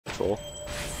control.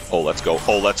 Oh, let's go.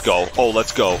 Oh, let's go. Oh,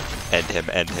 let's go. End him,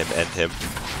 end him, end him.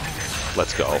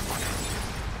 Let's go.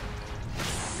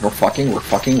 We're fucking.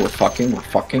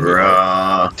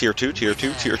 Tier 2, tier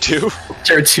 2, tier 2.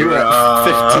 Tier 2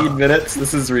 at 15 minutes?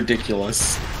 This is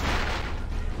ridiculous.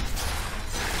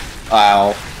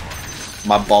 Ow.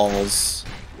 My balls.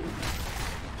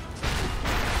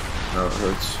 No, it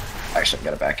hurts. Actually, I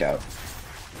gotta back out.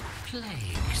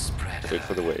 Wait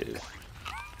for the wave.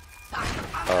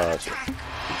 Sure.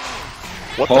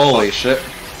 What Holy the shit.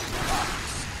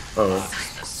 Oh.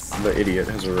 The idiot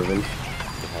has a ribbon.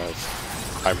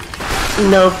 I'm...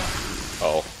 No.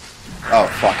 Oh. Oh,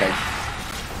 fuck.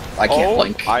 I can't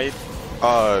blink. I,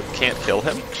 can't kill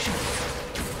him?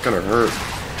 It's gonna hurt.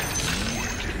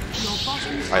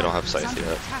 I don't have scythe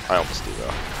yet. I almost do,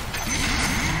 though.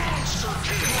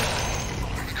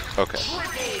 Okay.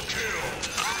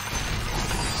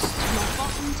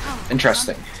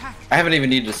 Interesting. I haven't even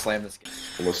needed to slam this game.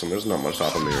 Listen, there's not much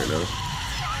stopping me right now.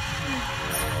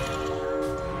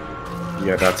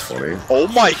 Yeah, that's funny. Oh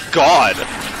my god!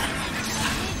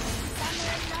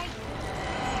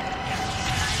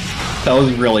 That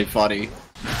was really funny.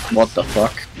 What the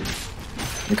fuck?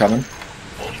 I'm coming.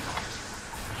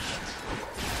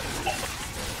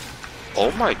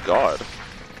 Oh my god.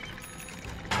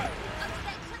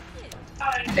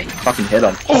 Hey, fucking hit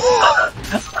him.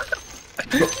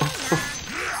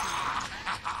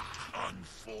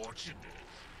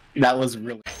 That was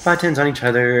really. Buttons on each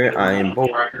other, I'm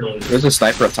bored. There's a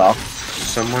sniper up top.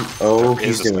 Someone. Oh,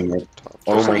 he's doing it.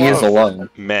 Oh my He is god. alone.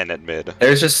 Men at mid.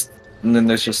 There's just. And then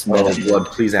there's just Oh, middle. blood,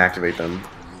 please activate them.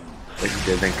 Like you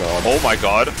did, thank god. Oh my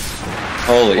god.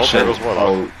 Holy Well, shit. there goes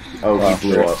Warlock. Oh, he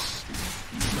blew up.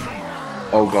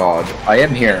 Oh god. I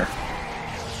am here.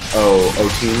 Oh,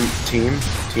 team.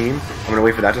 I'm gonna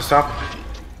wait for that to stop.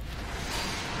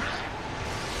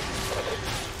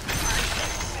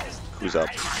 Who's up?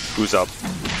 Who's up?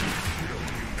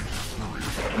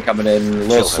 I'm coming in a little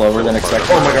Kill him. slower than expected.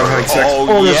 Oh my god, having sex.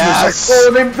 Oh, there's yes. no sex.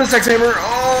 Oh, the sex hammer.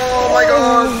 Oh my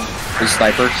god. There's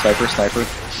sniper.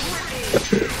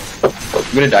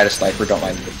 I'm gonna die to sniper, don't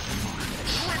mind me.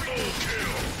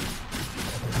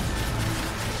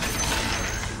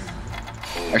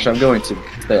 Actually, I'm going to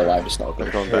stay alive to sniper.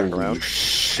 Going back Holy around.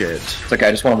 shit. It's okay,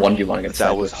 I just want to 1v1 against That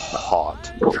sniper. was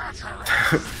hot.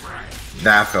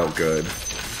 That felt good.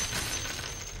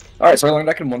 Alright, so I learned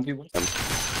I can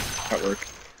 1v1. At work.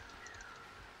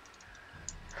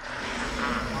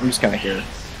 I'm just kinda here.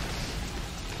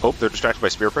 Oh, they're distracted by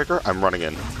Spirit Breaker? I'm running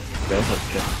in. They're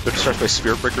distracted by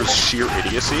Spirit Breaker's sheer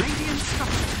idiocy?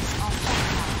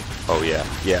 Oh yeah,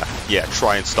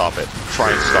 try and stop it.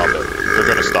 Try and stop it. They're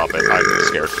gonna stop it. I'm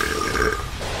scared.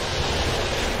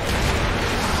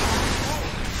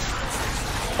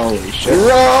 Holy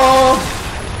shit.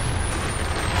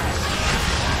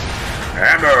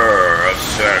 Hammer of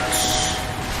sex.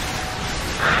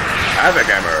 Havoc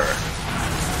hammer.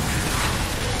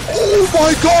 Oh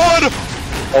my god!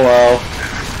 Hello.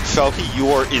 Falky, you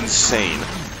are insane.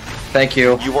 Thank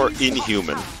you. You are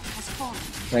inhuman.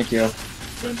 Thank you.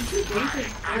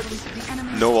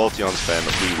 No Altion's fan,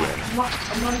 we win.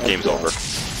 Game's over.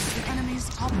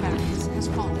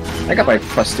 I got my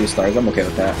 +2 stars, I'm okay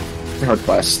with that. Hard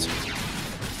quest.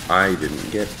 I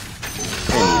didn't get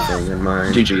anything in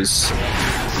mine. GG's.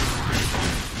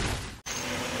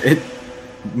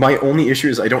 My only issue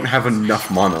is I don't have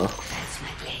enough mana.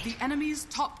 The enemy's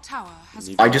top tower has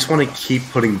I just want to keep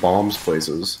putting bombs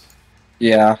places.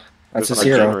 Yeah, that's his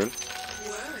There's hero. an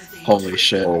Holy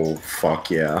shit. Oh,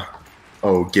 fuck yeah.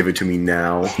 Oh, give it to me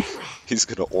now. He's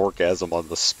gonna orgasm on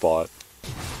the spot.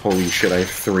 Holy shit, I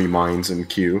have 3 mines in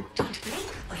queue.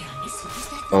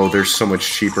 Oh, they're so much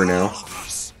cheaper now.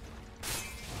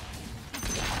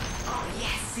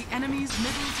 the enemy's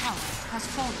middle tower has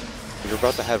fallen. You're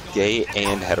about to have gay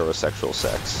and heterosexual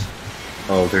sex.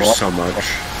 Oh, there's so much.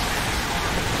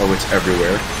 Oh, it's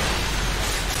everywhere.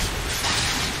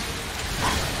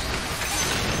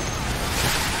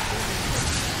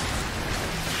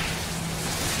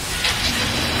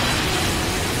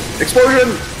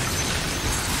 Explosion!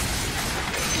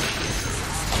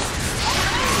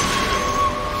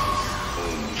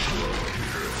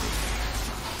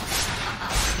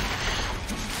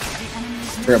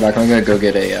 Be right back, I'm gonna go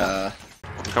get a,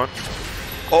 Come on.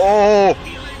 Oh!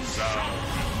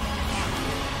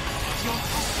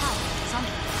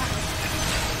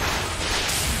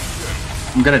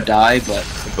 I'm gonna die, but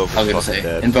Invoker's I was gonna fucking say,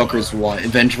 dead. Invoker's one.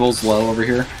 Eventual's low over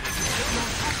here.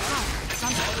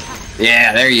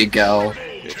 Yeah, there you go.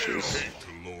 Bitches.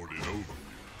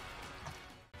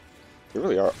 They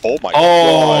really are. Oh my god!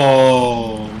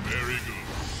 Oh!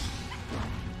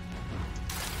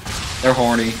 They're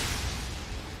horny.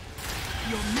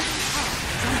 Your middle tower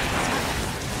is under attack.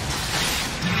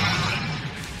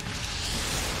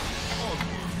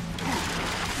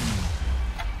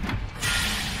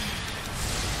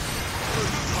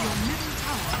 Your middle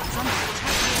tower is under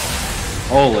attack.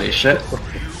 Holy shit.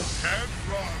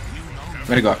 I'm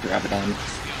gonna go after Abaddon.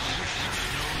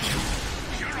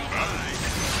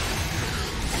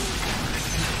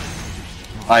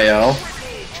 IO.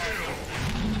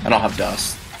 I don't have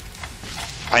dust.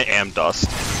 I am dust.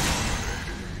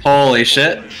 Holy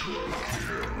shit.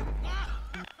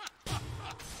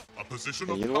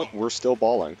 And you know what? We're still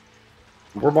balling.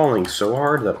 We're balling so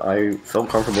hard that I felt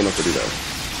comfortable enough to do that.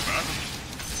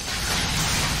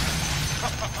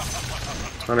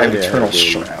 I have Eternal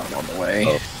Shroud on the way.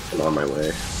 Oh, I'm on my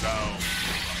way.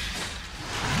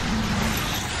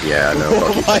 Yeah, no,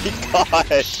 Oh fuck you. my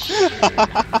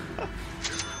god!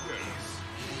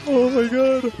 Oh my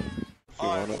god! If you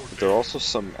want it. There are also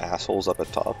some assholes up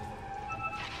at top.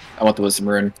 I want the Wisdom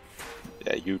Rune.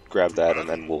 Yeah, you grab that and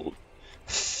then we'll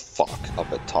fuck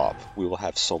up at top. We will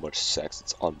have so much sex,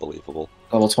 it's unbelievable.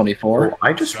 Level 24. Oh,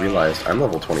 I just realized I'm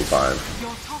level 25.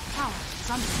 Your top tower is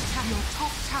under attack. Your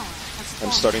top tower has fallen.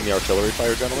 I'm starting the artillery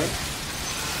fire, gentlemen.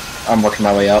 I'm working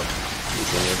my way up. Dire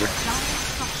structures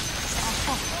are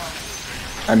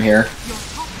falling. I'm here. Your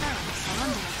top barracks are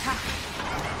under attack.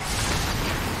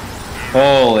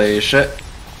 Holy shit. Your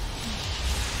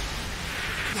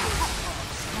top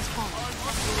barracks has fallen.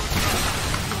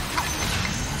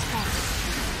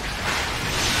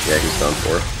 Yeah, he's done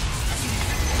for.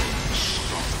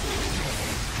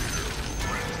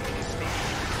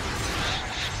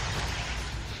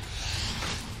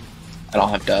 I don't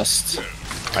have dust.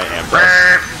 I am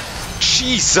dust.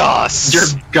 Jesus! You're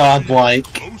godlike.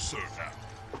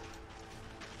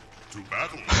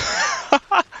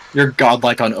 You're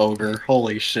godlike on Ogre.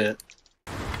 Holy shit.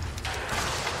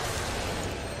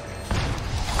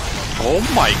 Oh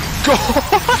my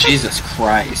god! Jesus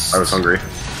Christ. I was hungry. The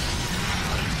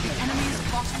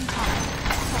enemy's bottom tower has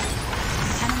fallen.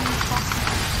 The enemy's bottom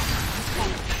tower has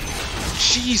fallen.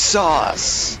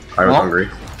 Jesus! I was Well, hungry.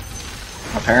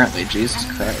 Apparently, Jesus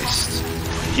Christ.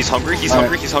 He's hungry, he's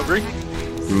hungry, he's hungry.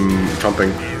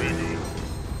 Jumping.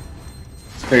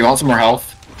 Here, you want some more health?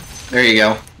 There you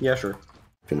go. Yeah, sure.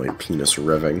 I feel my penis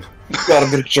revving. God,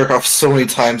 I'm gonna jerk off so many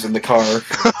times in the car.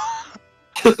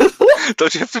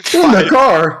 Don't you have to In the try?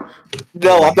 car!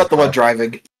 No, I'm not the one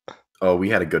driving. Oh, we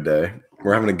had a good day.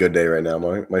 We're having a good day right now.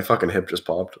 My fucking hip just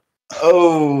popped.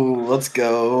 Oh, let's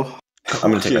go.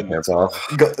 I'm gonna take my pants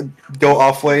off. Go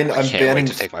off lane. I I'm can't banning.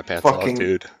 wait to take my pants off, fucking-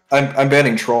 dude. I'm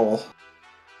banning troll.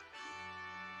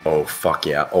 Oh, fuck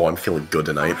yeah. Oh, I'm feeling good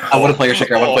tonight. I want to play a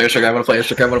Shaker. I want to play a Shaker. I want to play a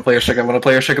Shaker. I want to play a Shaker. I want to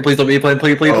play a Shaker. Please let me play.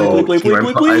 Please, please, Oh, please, please, Q,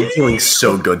 please, please, I'm feeling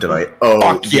so good tonight. Oh,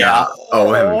 Fuck yeah.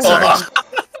 Oh, I'm having sex.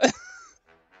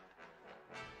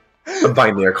 I'm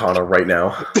buying the Arcana right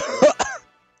now.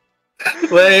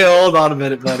 Wait, hold on a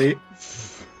minute, buddy.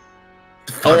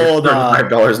 Hold on.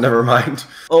 $5, never mind.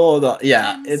 Hold on.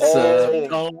 Yeah, it's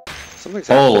Something's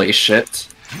Holy shit.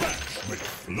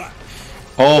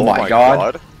 Oh my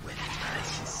god.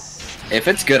 If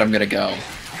it's good, I'm gonna go.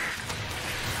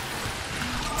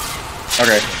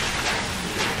 Okay.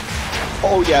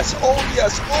 Oh yes, oh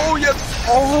yes, oh yes,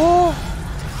 oh!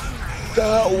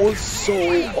 That was so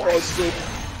awesome.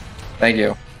 Thank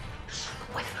you.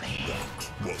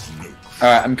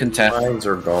 Alright, I'm content. Mines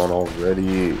are gone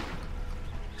already.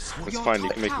 It's Your fine, you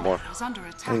top can make tower more. is under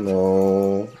attack. I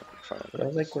know.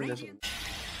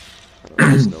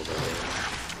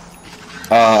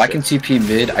 I I can TP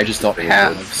mid, I just don't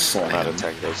have I'm out slam. of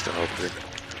tangos to help you.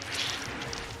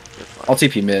 I'll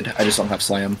TP mid, I just don't have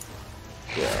slam.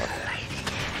 Yeah.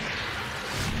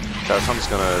 Catatom's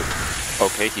gonna...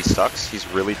 Okay, he sucks. He's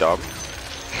really dumb.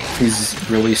 He's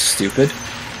really stupid.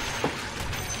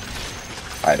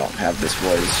 I don't have this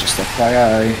voice, just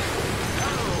FYI.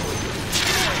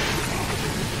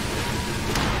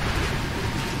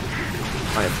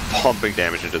 I am pumping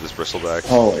damage into this bristleback.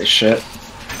 Holy shit.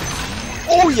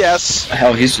 Oh yes!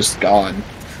 Hell, he's just gone.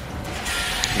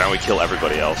 Now we kill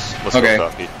everybody else. Let's Okay. go,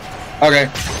 Duffy. Okay.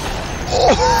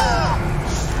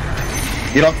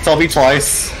 You don't tell me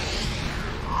twice.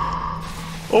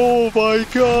 Oh my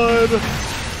god!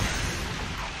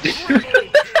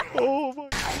 Oh my...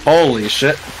 Holy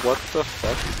shit. What the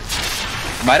fuck?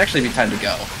 Might actually be time to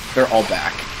go. They're all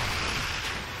back.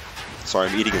 Sorry,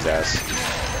 I'm eating his ass.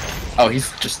 Oh,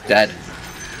 he's just dead.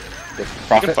 We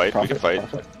Profit, can fight, profit, we can fight.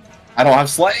 profit. I don't have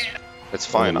Slay. It's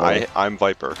fine, Oh, no. I'm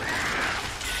Viper.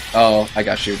 Oh, I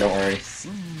got you, don't worry.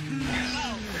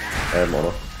 I have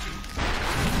mono.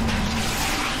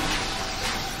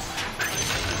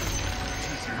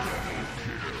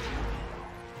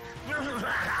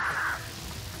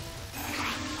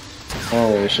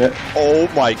 Holy shit. Oh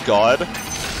my god.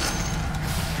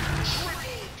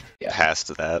 Yeah.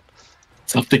 Past that.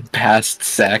 Something past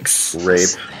sex. Rape.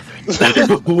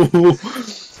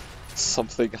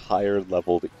 Something higher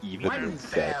leveled even than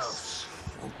sex.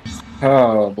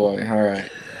 Oh boy, alright.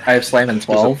 I have slam in There's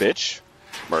 12. a bitch.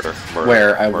 Murder. Murder.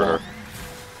 Where I murder.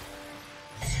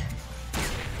 will.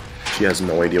 She has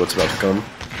no idea what's about to come.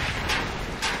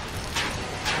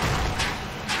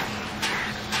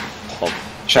 Pump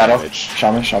Shadow. damage.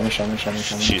 Shaman.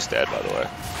 She's dead, by the way.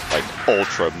 Like,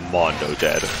 ultra mondo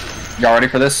dead. Y'all ready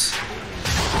for this?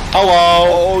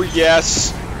 Hello! Oh,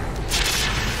 yes!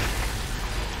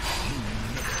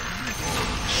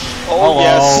 Oh, Hello.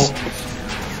 yes!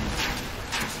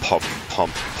 Pump,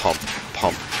 pump, pump,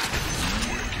 pump.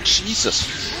 Jesus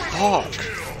fuck.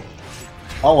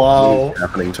 Hello! What's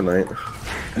happening tonight?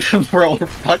 Bro, we're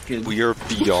fucking. We are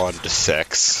beyond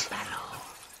sex.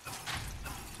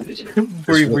 This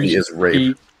movie is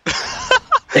rape.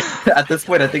 At this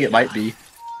point, I think it might be.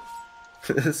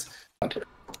 We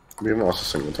haven't lost a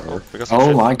single tower. We got some Oh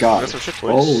shit. my We god. got some shit,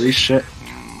 boys. Holy shit.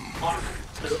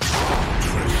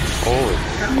 Holy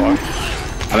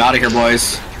fuck. I'm out of here,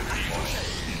 boys.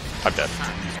 I'm dead.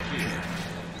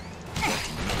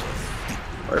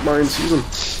 Alright, mines, use them.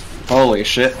 Holy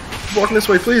shit. Walking this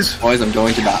way, please. Boys, I'm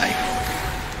going to die.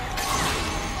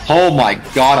 Oh my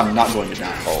god, I'm not going to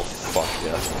die. Oh, fuck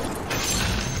yeah.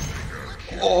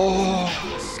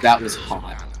 That was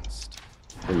hot.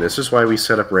 And this is why we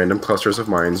set up random clusters of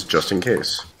mines just in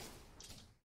case.